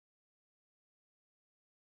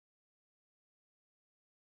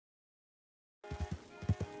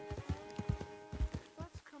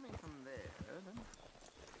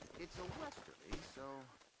a westerly, so...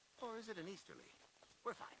 Or is it an easterly?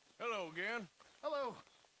 We're fine. Hello again. Hello.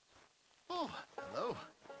 Oh, hello.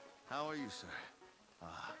 How are you, sir?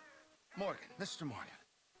 Morgan, Mr. Morgan.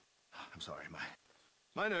 I'm sorry,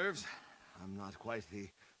 my nerves. I'm not quite the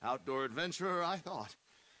outdoor adventurer I thought.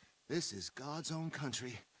 This is God's own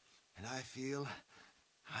country, and I feel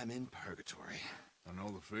I'm in purgatory. I know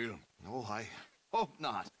the feeling. Oh, I hope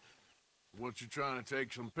not. What you trying to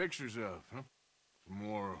take some pictures of, huh? Some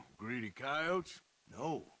more greedy coyotes?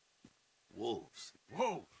 No. Wolves.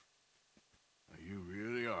 Whoa! Now, you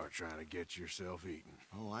really are trying to get yourself eaten.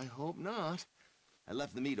 Oh, I hope not. I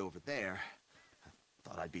left the meat over there. I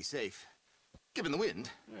thought I'd be safe. Given the wind.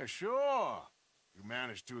 Yeah, sure. You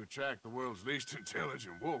managed to attract the world's least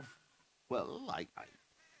intelligent wolf. Well,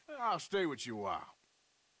 I'll stay with you a while.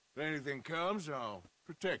 If anything comes, I'll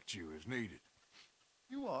protect you as needed.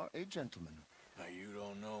 You are a gentleman. Now, you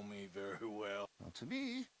don't know me very well. Well, to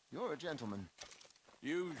me, you're a gentleman.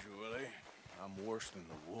 Usually, I'm worse than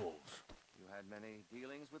the wolves. You had many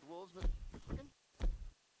dealings with wolves, Mr. Morgan?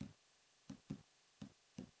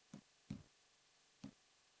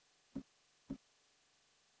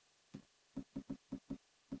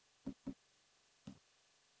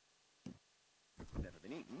 Never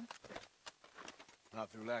been eaten.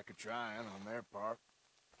 Not through lack of trying on their part.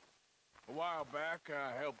 A while back,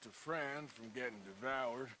 I helped a friend from getting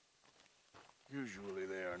devoured. Usually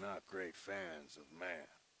they are not great fans of man.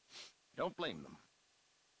 Don't blame them.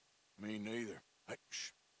 Me neither. Hey,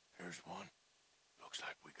 shh. Here's one. Looks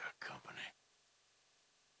like we got company.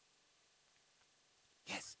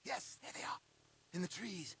 Yes, there they are. In the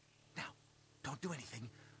trees. Now, don't do anything.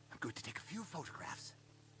 I'm going to take a few photographs.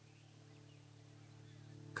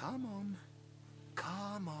 Come on.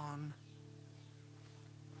 Come on.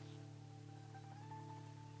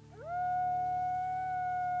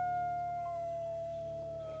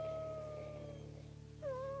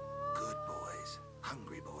 Good boys.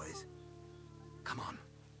 Hungry boys. Come on.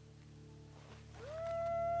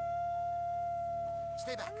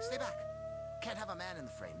 Stay back, stay back. Can't have a man in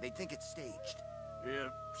the frame. They'd think it's staged.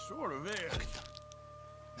 It sort of is. Look at them.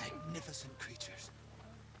 Magnificent creatures.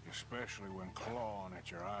 Especially when clawing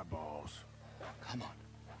at your eyeballs. Come on.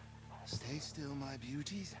 Stay still, my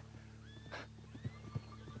beauties.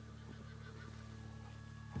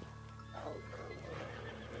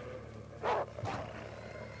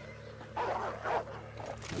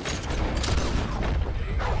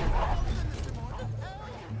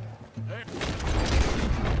 Hey.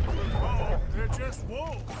 Oh, they're just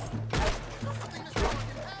wolves.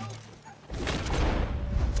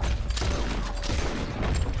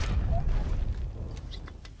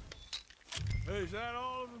 Hey, is that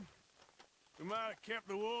all of them? We might have kept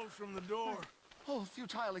the wolves from the door. Oh,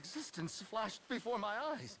 futile existence flashed before my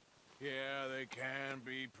eyes. Yeah, they can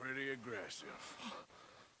be pretty aggressive.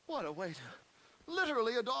 What a way to...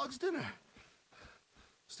 Literally a dog's dinner.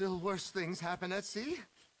 Still worse things happen at sea?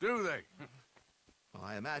 Do they? Well,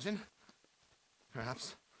 I imagine.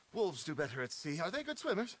 Perhaps wolves do better at sea. Are they good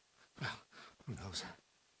swimmers? Well, who knows?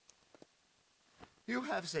 You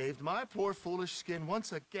have saved my poor foolish skin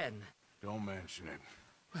once again. Don't mention it.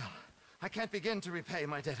 Well, I can't begin to repay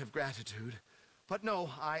my debt of gratitude. But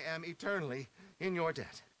no, I am eternally in your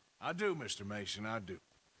debt. I do, Mr. Mason, I do.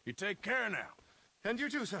 You take care now. And you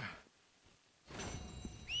too, sir.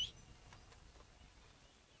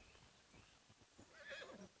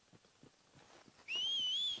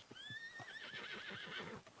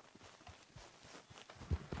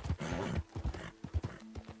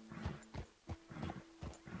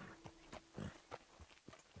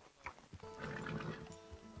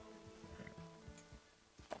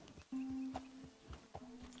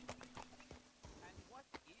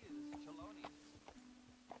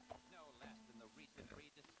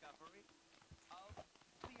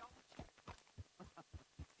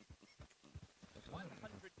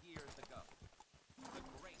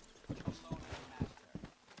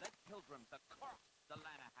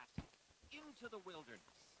 To the wilderness.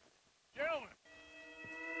 Gentlemen!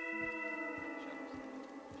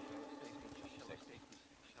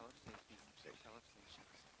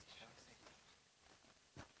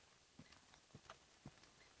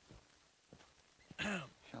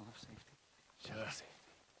 Shell of safety.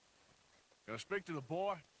 Can I speak to the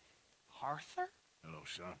boy? Arthur? Hello,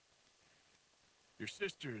 son. Your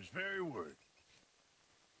sister is very worried.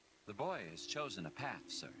 The boy has chosen a path,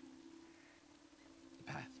 sir. The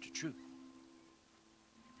path to truth.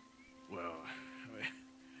 Well,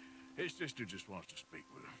 his sister just wants to speak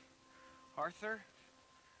with him. Arthur,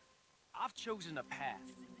 I've chosen a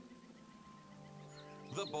path.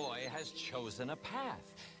 The boy has chosen a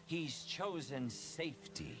path. He's chosen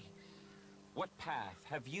safety. What path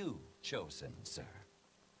have you chosen, sir?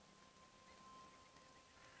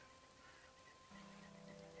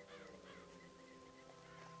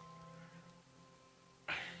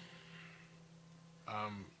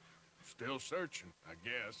 I'm still searching, I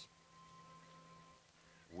guess.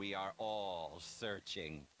 We are all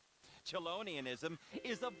searching. Chelonianism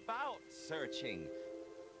is about searching.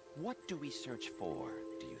 What do we search for,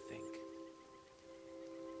 do you think?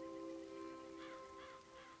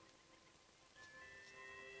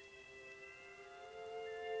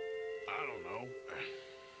 I don't know.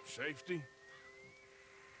 Safety?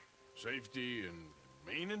 Safety and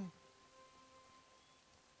meaning?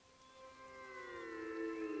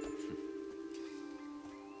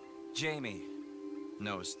 Jamie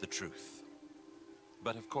knows the truth.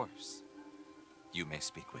 But of course, you may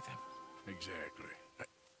speak with him. Exactly.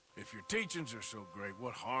 If your teachings are so great,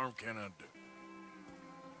 what harm can I do?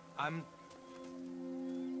 I'm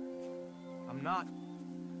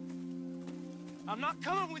not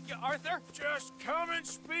coming with you, Arthur! Just come and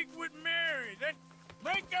speak with Mary, then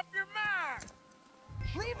make up your mind!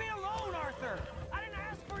 Leave me alone, Arthur! I didn't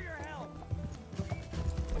ask for your help!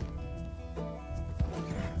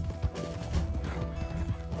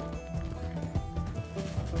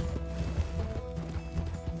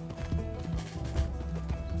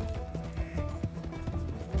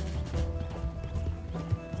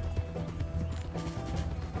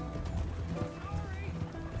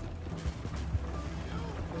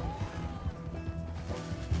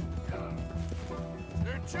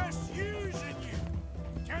 Just using you!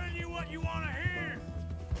 Telling you what you want to hear!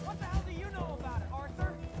 What the hell do you know about it,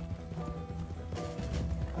 Arthur?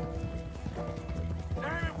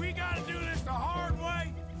 Damn it, we gotta do this the hard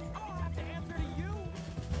way! I don't have to answer to you!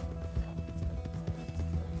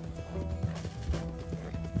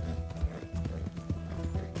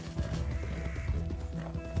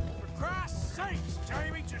 For Christ's sakes,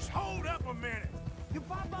 Jamie, just hold up a minute! You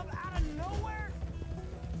pop up out of nowhere?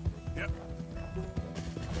 Yep.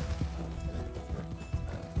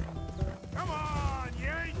 Come on, you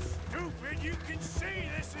ain't stupid! You can see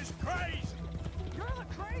this is crazy! You're the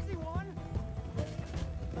crazy one!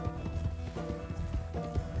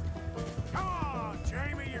 Come on,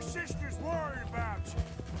 Jamie, your sister's worried about you!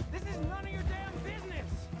 This is none of your damn business!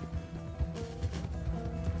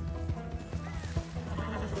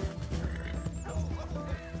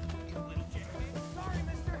 Sorry,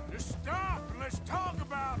 mister. Just stop and let's talk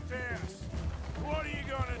about this! What are you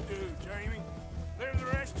gonna do, Jamie? Live the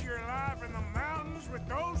rest of your life in the mountains with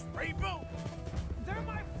those people? They're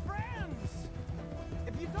my friends!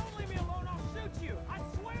 If you don't leave me alone, I'll shoot you! I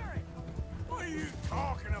swear it! What are you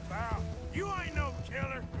talking about? You ain't no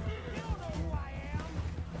killer! You don't know who I am!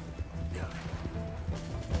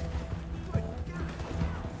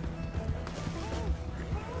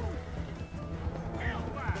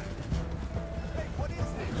 Hey, what is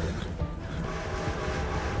this?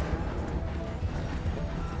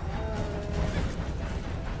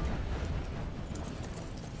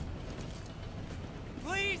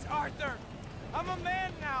 Please, Arthur! I'm a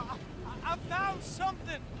man now! I found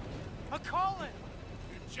something! A calling!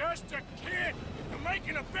 You're just a kid! You're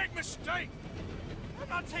making a big mistake! I'm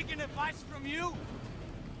not taking advice from you!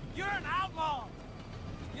 You're an outlaw!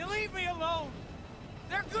 You leave me alone!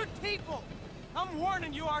 They're good people! I'm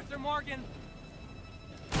warning you, Arthur Morgan!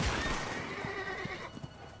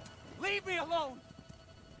 Leave me alone!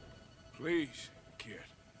 Please, kid.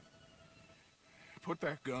 Put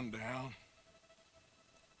that gun down.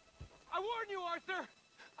 I warn you, Arthur!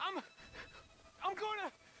 I'm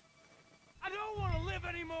gonna... I don't want to live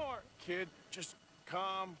anymore! Kid, just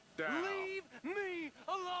calm down. Leave me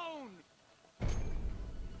alone!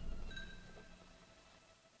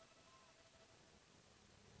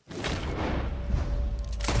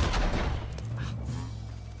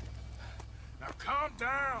 Now calm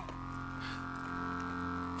down.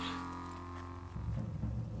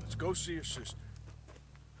 Let's go see your sister.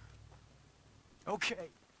 Okay.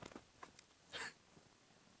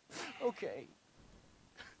 Okay.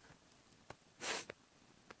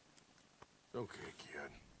 Okay,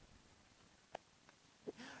 kid.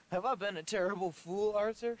 Have I been a terrible fool,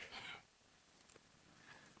 Arthur?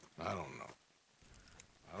 I don't know.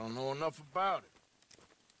 I don't know enough about it.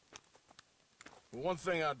 But one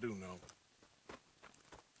thing I do know.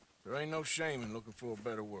 There ain't no shame in looking for a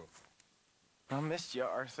better world. I missed you,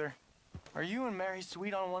 Arthur. Are you and Mary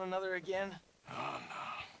sweet on one another again? Oh,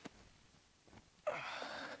 no.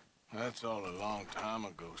 That's all a long time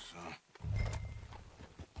ago, son.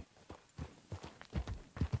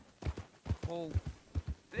 Well,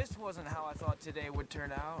 this wasn't how I thought today would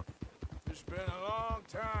turn out. It's been a long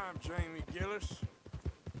time, Jamie Gillis.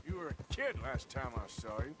 You were a kid last time I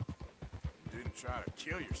saw you. You didn't try to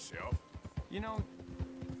kill yourself. You know,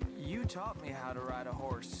 you taught me how to ride a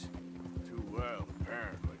horse. Too well,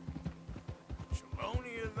 apparently.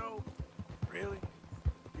 Chelonia, though? Really?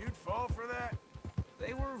 You'd fall for that?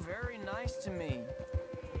 They were very nice to me.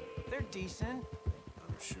 They're decent.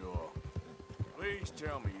 I'm sure. Please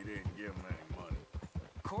tell me you didn't give them any money.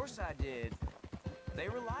 Of course I did. They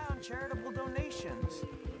rely on charitable donations.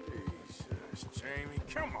 Jesus, Jamie,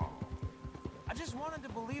 come on. I just wanted to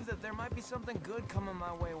believe that there might be something good coming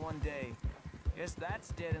my way one day. Guess that's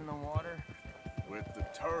dead in the water. With the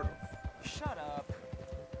turtle. Shut up.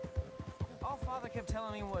 All Father kept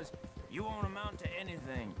telling me was, you won't amount to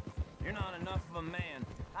anything. You're not enough of a man.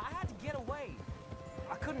 I had to get away.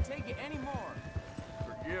 I couldn't take it anymore.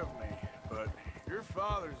 Forgive me, but your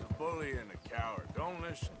father's a bully and a coward. Don't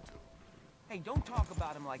listen to him. Hey, don't talk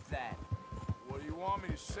about him like that. What do you want me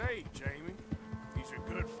to say, Jamie? He's a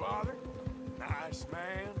good father? Nice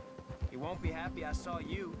man? He won't be happy I saw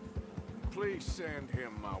you. Please send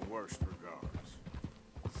him my worst regards.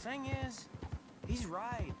 Thing is, he's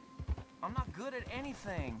right. I'm not good at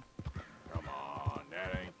anything. Come on,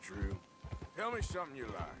 that ain't true. Tell me something you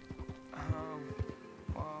like.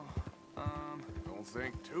 Don't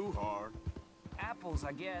think too hard. Apples,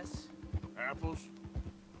 I guess. Apples?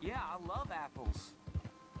 Yeah, I love apples.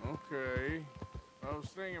 Okay. I was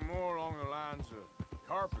thinking more along the lines of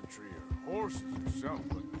carpentry or horses or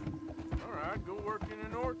something. All right, go work in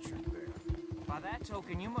an orchard then. By that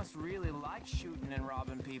token, you must really like shooting and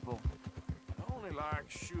robbing people. I only like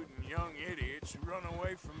shooting young idiots who run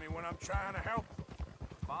away from me when I'm trying to help them.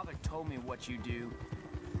 Father told me what you do.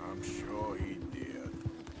 I'm sure he did.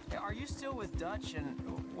 Are you still with Dutch and...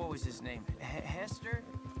 what was his name? Hester?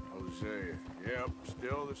 Hosea. Yep,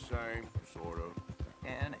 still the same, sort of.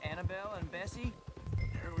 And Annabelle and Bessie?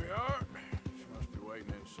 Here we are. She must be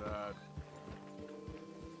waiting inside.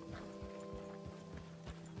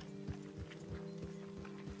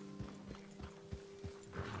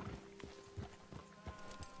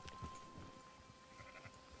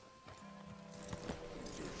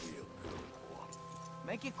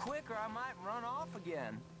 Make it quick or I might run off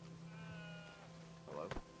again. Hello?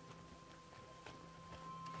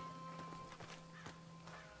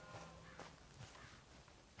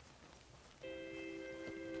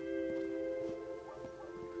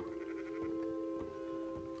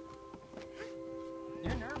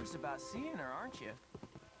 You're nervous about seeing her, aren't you?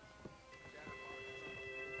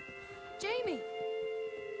 Jamie!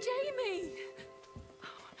 Jamie!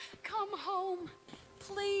 Come home,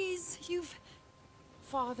 please.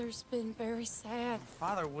 Father's been very sad.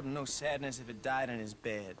 Father wouldn't know sadness if it died in his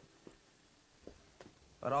bed.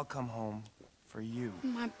 But I'll come home for you.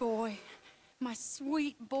 My boy. My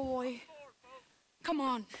sweet boy. Come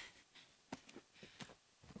on.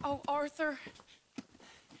 Oh, Arthur.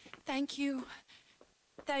 Thank you.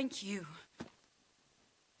 Thank you.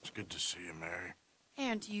 It's good to see you, Mary.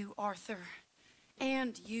 And you, Arthur.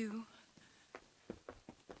 And you.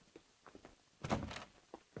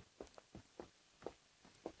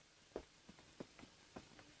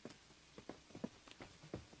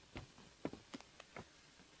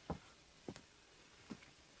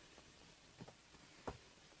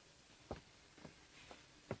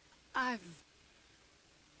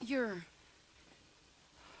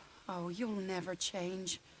 Oh, you'll never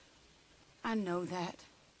change. I know that.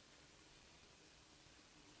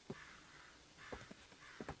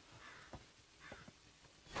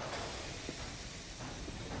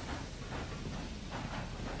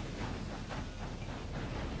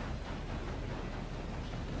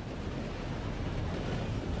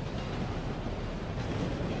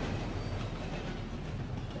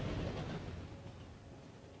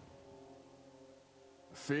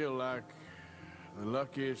 I feel like the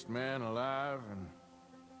luckiest man alive, and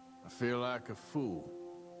I feel like a fool.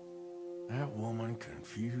 That woman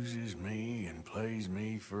confuses me and plays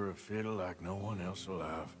me for a fiddle like no one else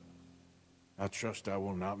alive. I trust I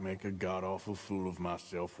will not make a god-awful fool of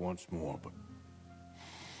myself once more, but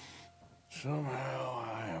somehow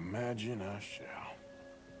I imagine I shall.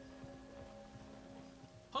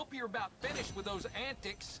 Hope you're about finished with those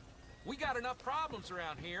antics. We got enough problems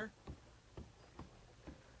around here.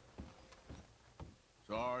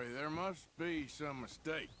 Sorry, there must be some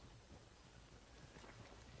mistake.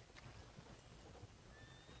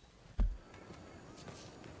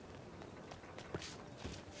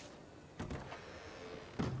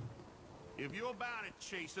 If you're about it,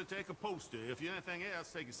 Chaser, take a poster. If you're anything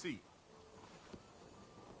else, take a seat.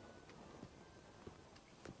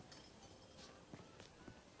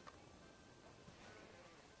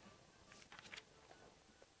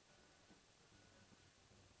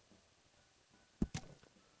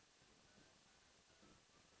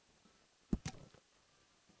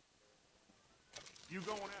 You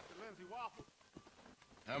going after Lindsey Wofford?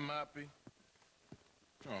 I might be.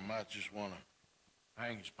 Or I might just want to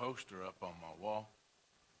hang his poster up on my wall.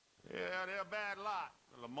 Yeah, they're a bad lot,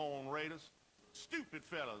 the Lamone Raiders. Stupid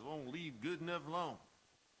fellas won't leave good enough alone.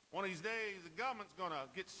 One of these days, the government's gonna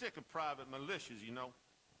get sick of private militias, you know.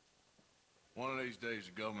 One of these days,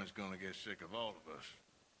 the government's gonna get sick of all of us.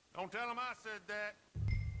 Don't tell them I said that.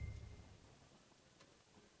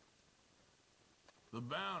 The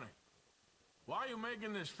bounty. Why are you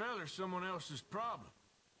making this feller someone else's problem?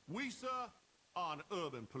 We, sir, are an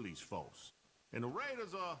urban police force. And the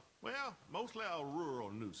Raiders are, well, mostly a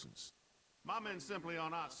rural nuisance. My men simply are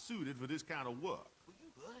not suited for this kind of work. Will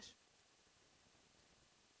you buzz?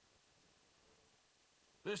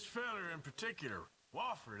 This feller in particular,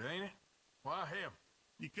 Wofford, ain't it? Why him?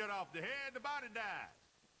 You cut off the head, the body dies.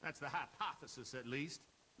 That's the hypothesis, at least.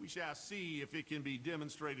 We shall see if it can be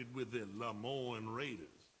demonstrated with the Lamone Raiders.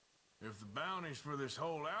 If the bounty's for this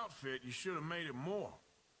whole outfit, you should have made it more.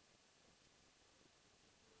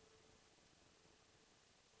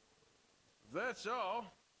 If that's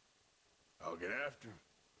all, I'll get after him.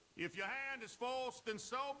 If your hand is forced, then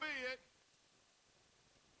so be it.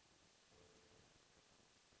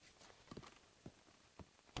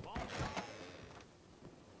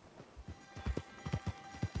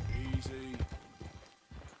 Easy.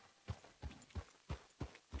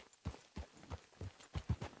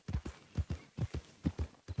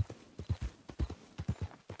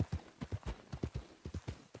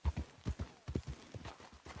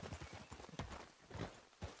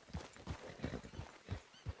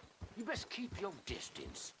 You best keep your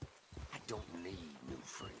distance. I don't need new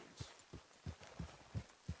friends.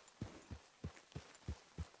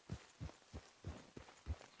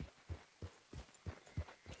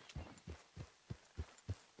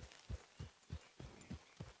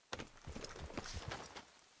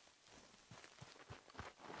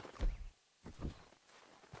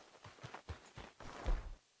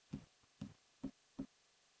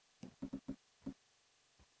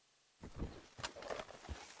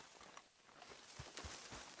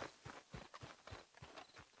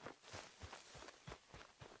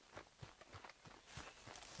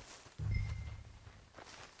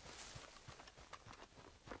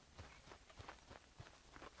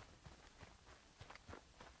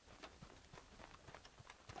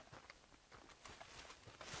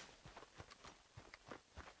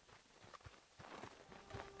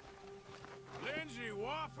 Lindsey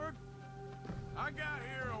Wofford, I got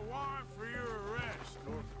here a warrant for your arrest,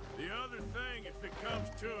 or the other thing if it comes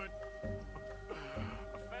to it.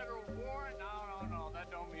 A federal warrant? No,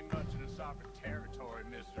 that don't mean much in a sovereign territory,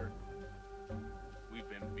 mister. We've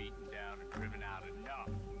been beaten down and driven out enough.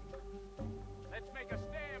 Let's make a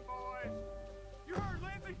stand, boys. You heard,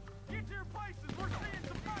 Lindsey? Get to your places. We're seeing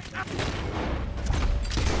some fight.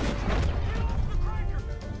 Get off the breaker.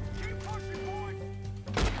 Keep pushing, boys.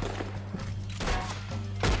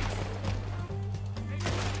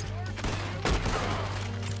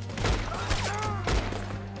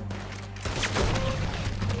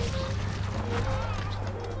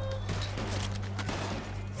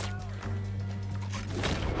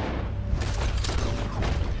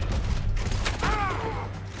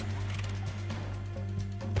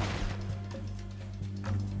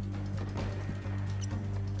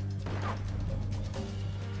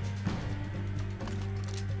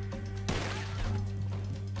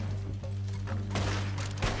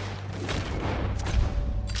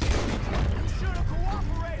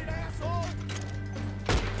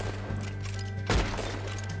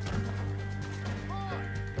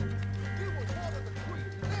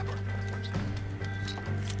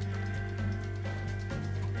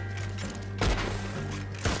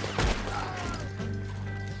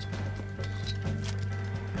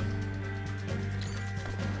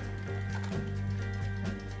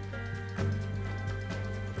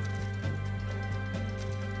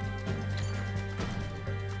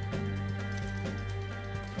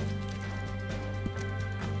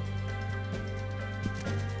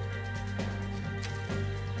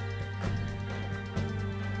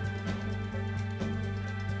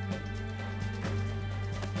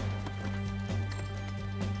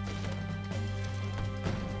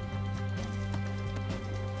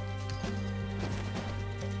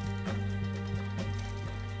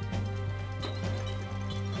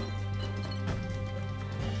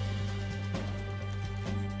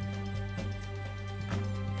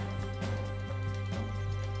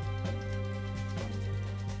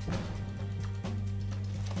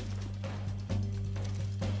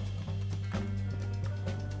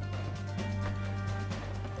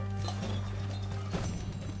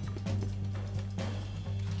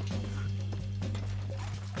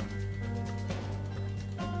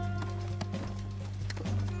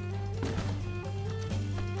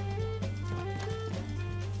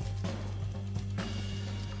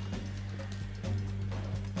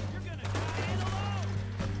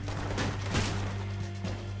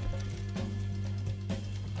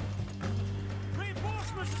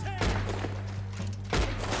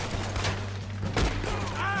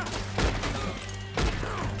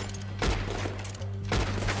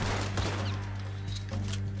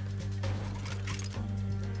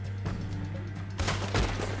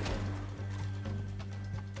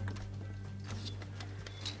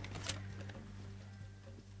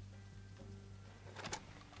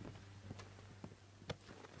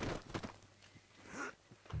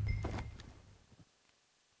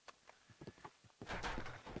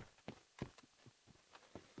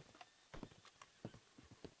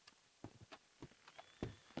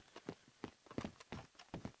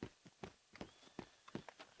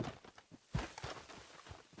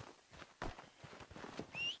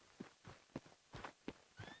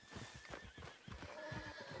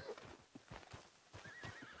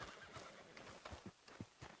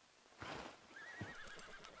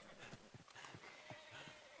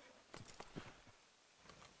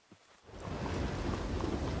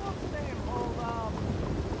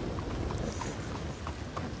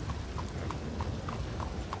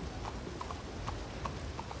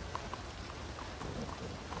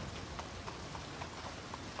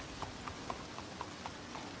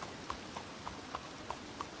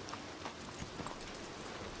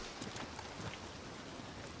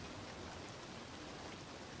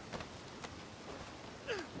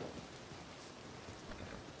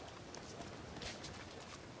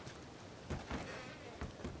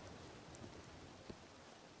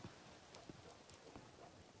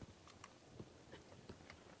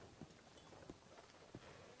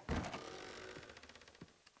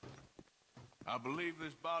 I believe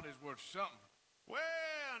this body's worth something. Well,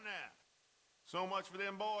 now. So much for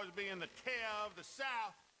them boys being the care of the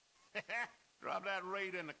South. Drop that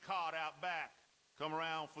raider in the cart out back. Come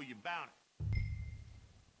around for your bounty.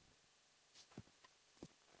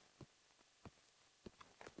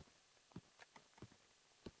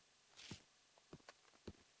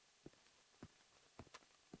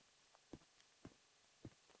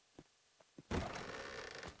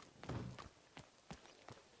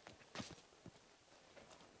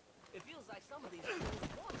 It feels like some of these fools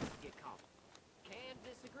want us to get caught. Can't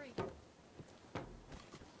disagree.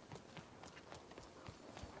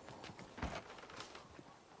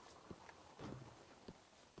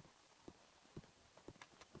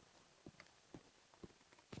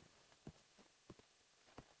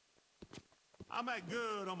 I make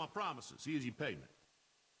good on my promises. Here's your payment.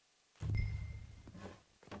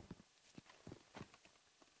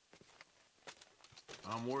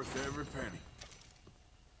 I'm worth every penny.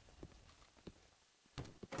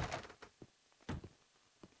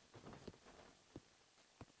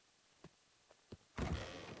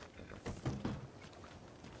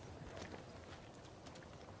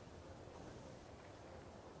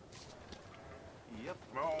 Yep.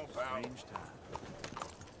 All about. Strange time.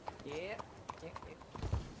 Yeah.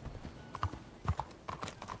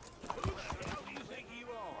 Who the hell do you think you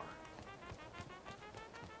are?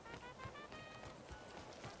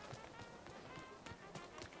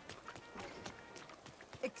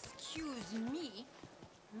 Excuse me.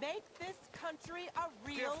 Make this country a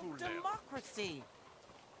real Careful now. democracy.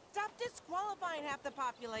 Stop disqualifying half the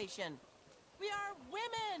population. We are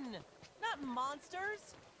women, not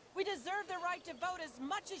monsters. We deserve the right to vote as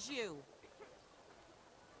much as you.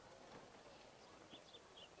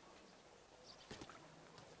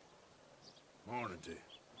 Morning to you.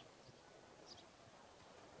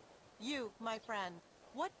 You, my friend,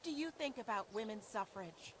 what do you think about women's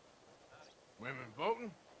suffrage? Women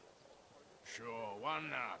voting? Sure, why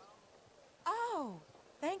not? Oh,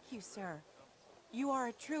 thank you, sir. You are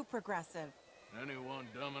a true progressive. Anyone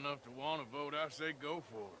dumb enough to want to vote, I say go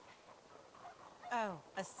for it. Oh,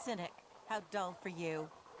 a cynic. How dull for you.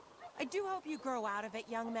 I do hope you grow out of it,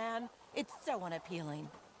 young man. It's so unappealing.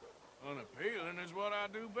 Unappealing is what I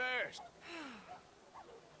do best.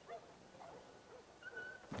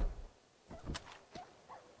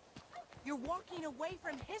 You're walking away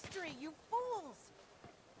from history, you fools!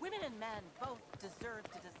 Women and men both deserve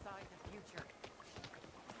to decide the future.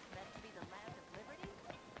 It's meant to be the land of liberty,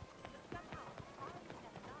 but somehow I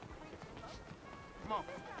cannot free to vote. Come on.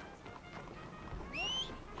 Look me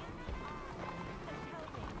in the eye and tell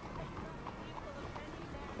me that you're not capable of any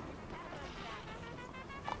man you've ever met.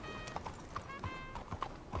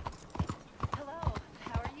 Hello,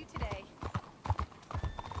 how are you today?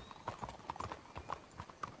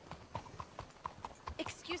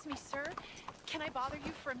 Excuse me, sir. Can I bother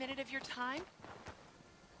you for a minute of your time?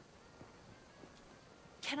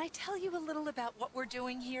 Can I tell you a little about what we're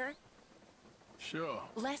doing here? Sure.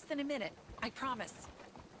 Less than a minute, I promise.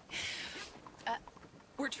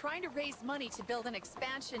 We're trying to raise money to build an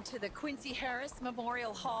expansion to the Quincy Harris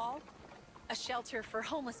Memorial Hall, a shelter for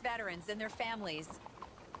homeless veterans and their families.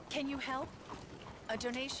 Can you help? A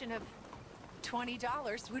donation of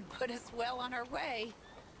 $20 would put us well on our way.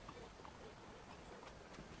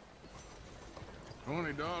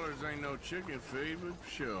 $20 ain't no chicken feed, but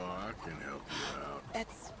sure, I can help you out.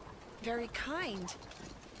 That's very kind.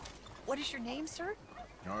 What is your name, sir?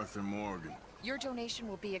 Arthur Morgan. Your donation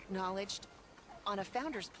will be acknowledged on a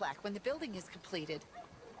founder's plaque when the building is completed.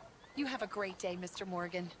 You have a great day, Mr.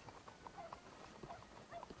 Morgan.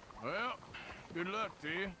 Well, good luck to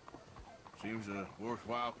you. Seems a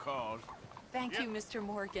worthwhile cause. Thank you, Mr.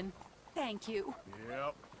 Morgan. Thank you.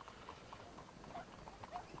 Yep.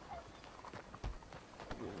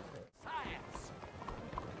 Science.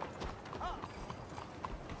 Huh.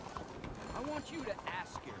 I want you to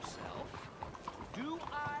ask yourself, do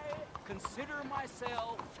I consider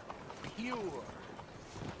myself pure?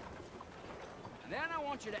 And then I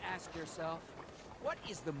want you to ask yourself, what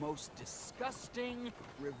is the most disgusting,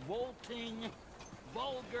 revolting,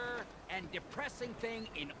 vulgar, and depressing thing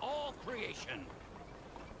in all creation?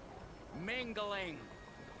 Mingling.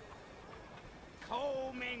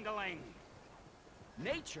 Co-mingling.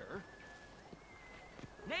 Nature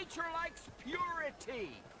likes purity.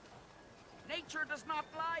 Nature does not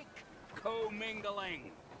like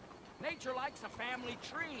co-mingling. Nature likes a family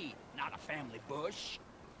tree, not a family bush.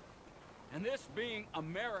 And this being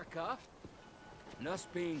America, and us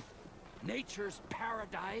being nature's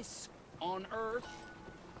paradise on Earth,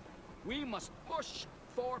 we must push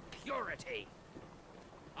for purity.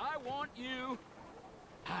 I want you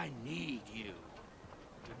I need you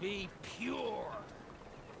to be pure.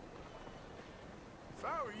 If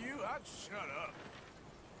I were you, I'd shut up.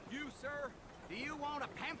 You, sir, do you want a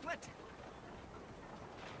pamphlet?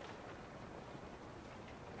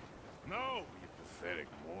 No, you pathetic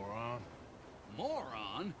moron.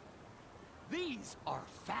 Moron? These are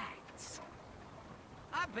facts.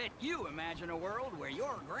 I bet you imagine a world where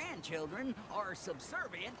your grandchildren are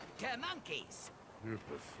subservient to monkeys. You're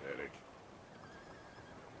pathetic.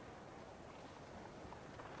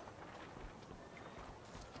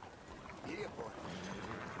 Yeah, boy.